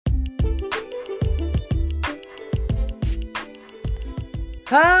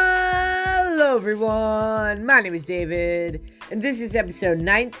Hello everyone, my name is David, and this is episode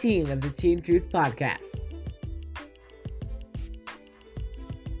 19 of the Teen Truth Podcast.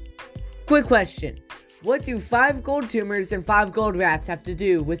 Quick question, what do 5 gold tumors and 5 gold rats have to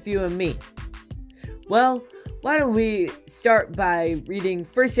do with you and me? Well, why don't we start by reading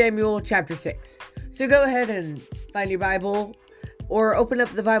 1 Samuel chapter 6. So go ahead and find your Bible, or open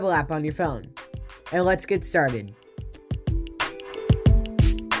up the Bible app on your phone, and let's get started.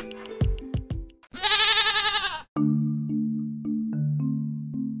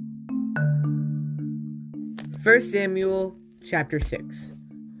 First Samuel chapter 6,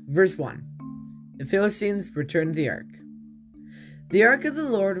 verse 1. The Philistines returned the ark. The ark of the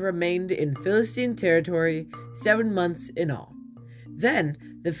Lord remained in Philistine territory 7 months in all. Then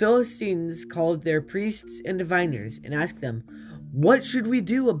the Philistines called their priests and diviners and asked them, "What should we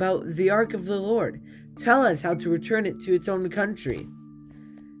do about the ark of the Lord? Tell us how to return it to its own country."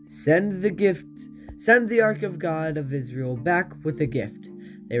 Send the ark of God of Israel back with a gift,"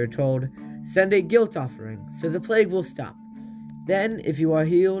 they were told. "Send a guilt offering, so the plague will stop. Then, if you are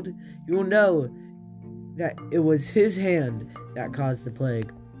healed, you will know that it was his hand that caused the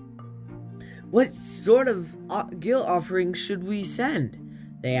plague." "What sort of guilt offering should we send?"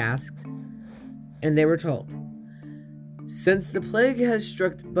 they asked. And they were told, "Since the plague has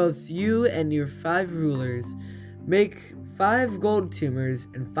struck both you and your 5 rulers, make 5 gold tumors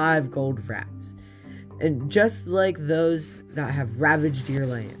and 5 gold rats, and just like those that have ravaged your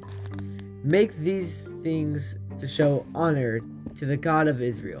land. Make these things to show honor to the God of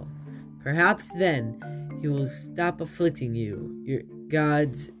Israel. Perhaps then he will stop afflicting you, your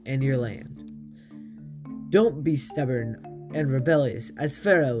gods, and your land. Don't be stubborn and rebellious as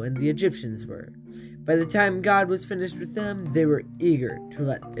Pharaoh and the Egyptians were. By the time God was finished with them, they were eager to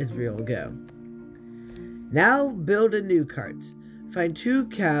let Israel go. Now build a new cart. Find 2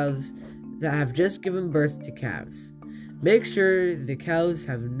 cows that have just given birth to calves. Make sure the cows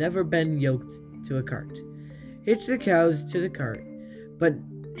have never been yoked to a cart. Hitch the cows to the cart, but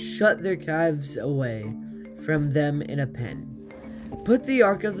shut their calves away from them in a pen. Put the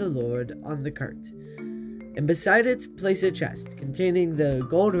ark of the Lord on the cart, and beside it place a chest containing the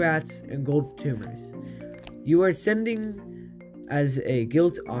gold rats and gold tumors you are sending as a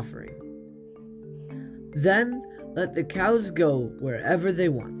guilt offering. Then let the cows go wherever they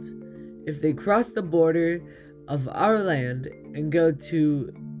want. If they cross the border of our land and go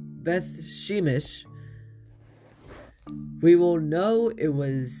to Beth-Shemesh, we will know it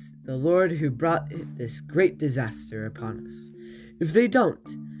was the Lord who brought this great disaster upon us. If they don't,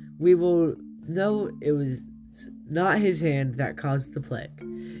 we will know it was not his hand that caused the plague.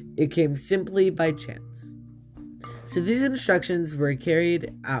 It came simply by chance." So these instructions were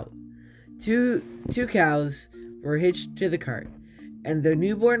carried out. Two cows were hitched to the cart, and their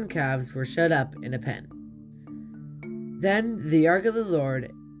newborn calves were shut up in a pen. Then the ark of the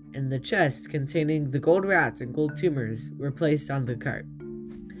Lord and the chest containing the gold rats and gold tumors were placed on the cart.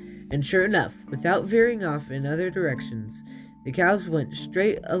 And sure enough, without veering off in other directions, the cows went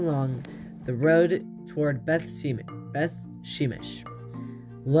straight along the road toward Beth-Shemesh,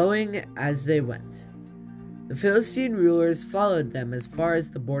 lowing as they went. The Philistine rulers followed them as far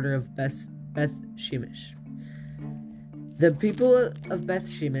as the border of Beth-Shemesh. The people of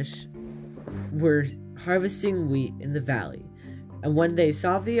Beth-Shemesh were harvesting wheat in the valley, and when they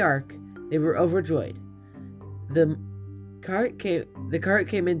saw the ark, they were overjoyed. The cart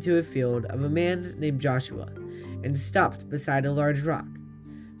came into a field of a man named Joshua, and stopped beside a large rock.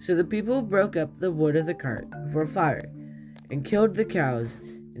 So the people broke up the wood of the cart for a fire, and killed the cows,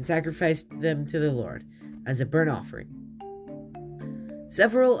 and sacrificed them to the Lord as a burnt offering.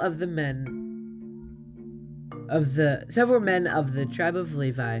 Several men of the tribe of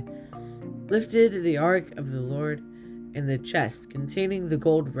Levi lifted the ark of the Lord and the chest containing the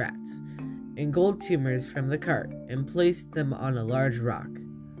gold rats and gold tumors from the cart, and placed them on a large rock.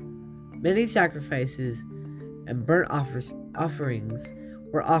 Many sacrifices and burnt offerings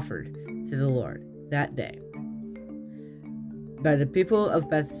were offered to the Lord that day by the people of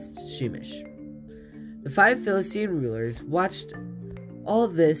Beth-Shemesh. The 5 Philistine rulers watched all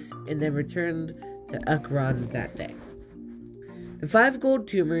this and then returned to Ekron that day. The 5 gold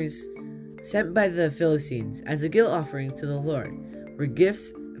tumors sent by the Philistines as a guilt offering to the Lord were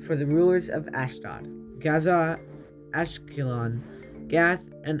gifts for the rulers of Ashdod, Gaza, Ashkelon, Gath,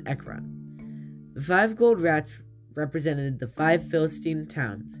 and Ekron. The 5 gold rats represented the 5 Philistine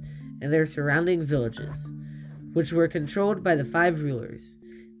towns and their surrounding villages, which were controlled by the 5 rulers.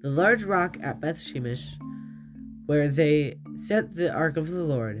 The large rock at Beth-Shemesh, where they set the ark of the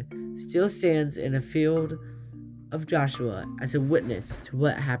Lord, still stands in a field of Joshua as a witness to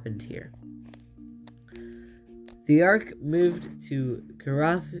what happened here. The ark moved to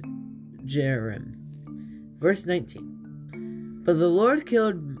Kiriath Jearim. Verse 19. But the Lord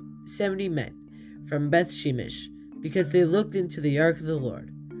killed 70 men from Beth Shemesh because they looked into the ark of the Lord,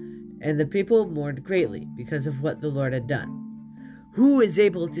 and the people mourned greatly because of what the Lord had done. Who is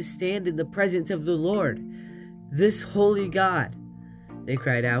able to stand in the presence of the Lord, this holy God? They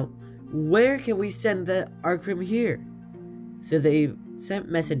cried out. Where can we send the ark from here? So they sent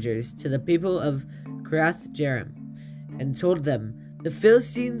messengers to the people of Kiriath Jearim and told them, the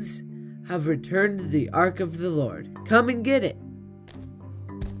Philistines have returned the ark of the Lord. Come and get it.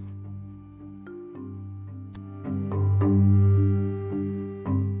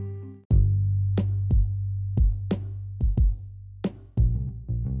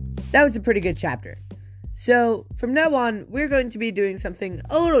 That was a pretty good chapter. So, from now on, we're going to be doing something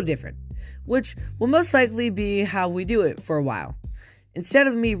a little different, which will most likely be how we do it for a while. Instead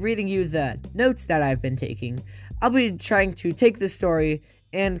of me reading you the notes that I've been taking, I'll be trying to take the story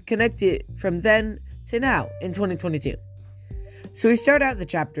and connect it from then to now in 2022. So we start out the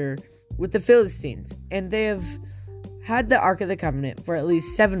chapter with the Philistines, and they have had the Ark of the Covenant for at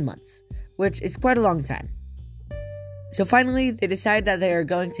least 7 months, which is quite a long time. So finally, they decide that they are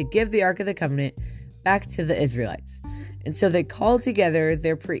going to give the Ark of the Covenant back to the Israelites. And so they call together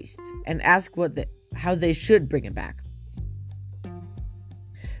their priests and ask how they should bring it back.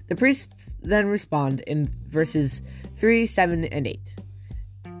 The priests then respond in verses 3, 7, and 8.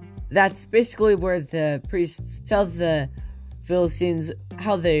 That's basically where the priests tell the Philistines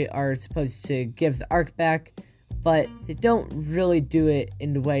how they are supposed to give the ark back, but they don't really do it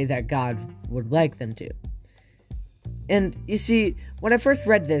in the way that God would like them to. And you see, when I first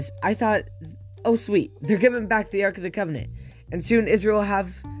read this, I thought, oh sweet, they're giving back the Ark of the Covenant, and soon Israel will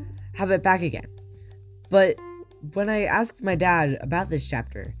have it back again. But when I asked my dad about this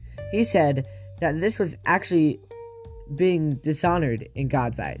chapter, he said that this was actually being dishonored in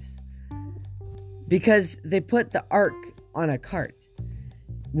God's eyes, because they put the ark on a cart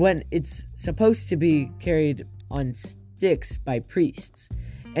when it's supposed to be carried on sticks by priests,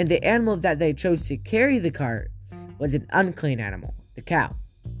 and the animal that they chose to carry the cart was an unclean animal, the cow.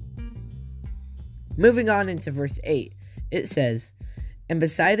 Moving on into verse 8, it says, and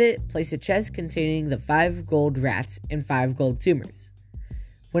beside it place a chest containing the 5 gold rats and 5 gold tumors.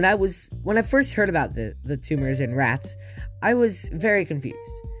 When I first heard about the tumors and rats, I was very confused.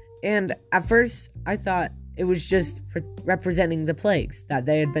 And at first, I thought it was just representing the plagues that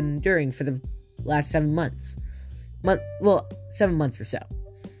they had been enduring for the last 7 months. 7 months or so.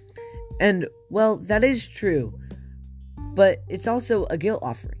 And, well, that is true, but it's also a guilt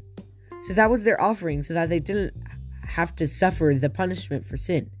offering. So that was their offering so that they didn't have to suffer the punishment for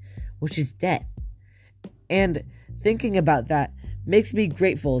sin, which is death. And thinking about that makes me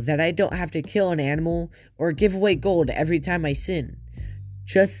grateful that I don't have to kill an animal or give away gold every time I sin.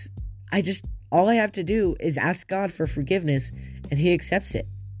 All I have to do is ask God for forgiveness, and He accepts it.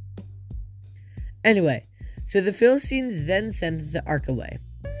 Anyway, so the Philistines then send the ark away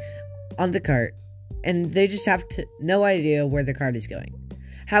on the cart, and they just have no idea where the cart is going.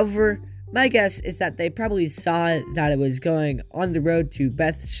 However, my guess is that they probably saw that it was going on the road to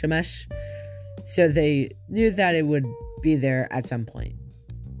Beth Shemesh, so they knew that it would be there at some point.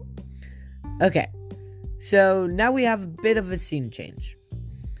 Okay, so now we have a bit of a scene change.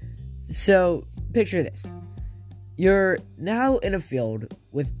 So, picture this. You're now in a field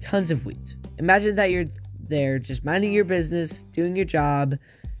with tons of wheat. Imagine that you're there just minding your business, doing your job,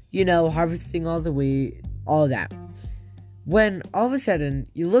 harvesting all the wheat, all that. When all of a sudden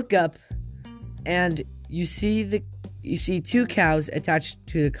you look up and you see 2 cows attached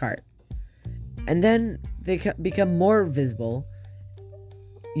to the cart. And then they become more visible.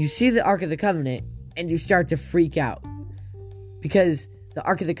 You see the Ark of the Covenant and you start to freak out, because the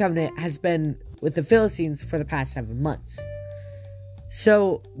Ark of the Covenant has been with the Philistines for the past 7 months.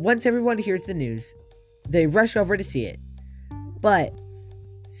 So, once everyone hears the news, they rush over to see it. But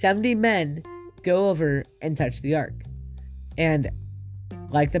 70 men go over and touch the ark. And,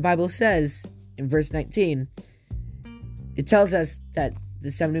 like the Bible says in verse 19, it tells us that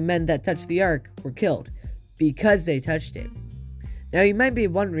the 70 men that touched the ark were killed because they touched it. Now, you might be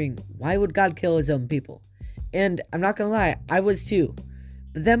wondering, why would God kill His own people? And I'm not gonna lie, I was too.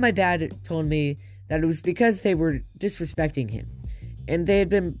 But then my dad told me that it was because they were disrespecting Him, and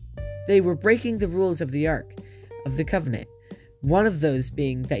they were breaking the rules of the Ark of the Covenant. One of those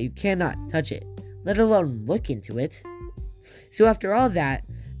being that you cannot touch it, let alone look into it. So after all that,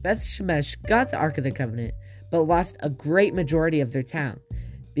 Beth Shemesh got the Ark of the Covenant, but lost a great majority of their town,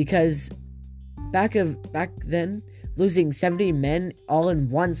 because back then, losing 70 men all in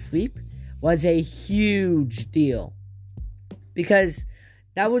one sweep was a huge deal. Because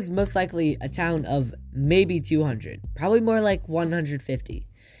that was most likely a town of maybe 200, probably more like 150.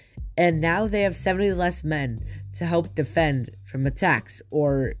 And now they have 70 less men to help defend from attacks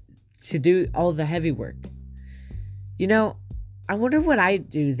or to do all the heavy work. I wonder what I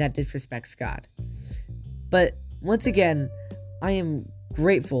do that disrespects God. But once again, I am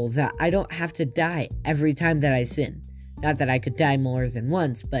grateful that I don't have to die every time that I sin. Not that I could die more than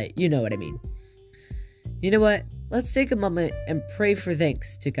once, but you know what I mean. You know what? Let's take a moment and pray for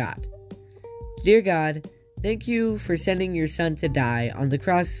thanks to God. Dear God, thank you for sending your son to die on the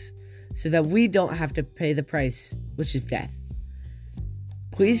cross so that we don't have to pay the price, which is death.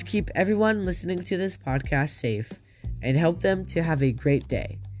 Please keep everyone listening to this podcast safe and help them to have a great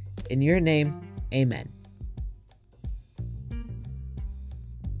day. In your name, amen.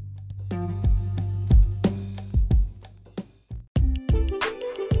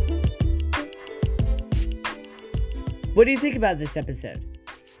 What do you think about this episode?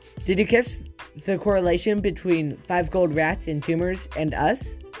 Did you catch the correlation between 5 gold rats and tumors and us?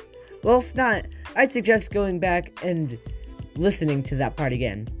 Well, if not, I'd suggest going back and listening to that part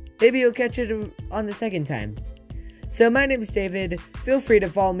again. Maybe you'll catch it on the second time. So my name is David. Feel free to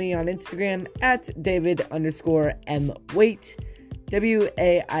follow me on Instagram at David_MWaite,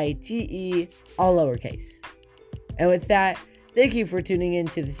 WAITE, all lowercase. And with that, thank you for tuning in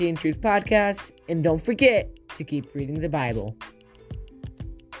to the Teen Truth Podcast, and don't forget to keep reading the Bible.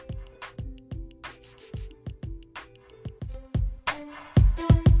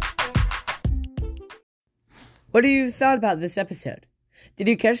 What do you thought about this episode? Did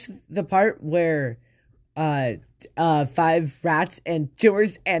you catch the part where 5 rats and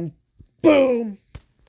tumors and boom,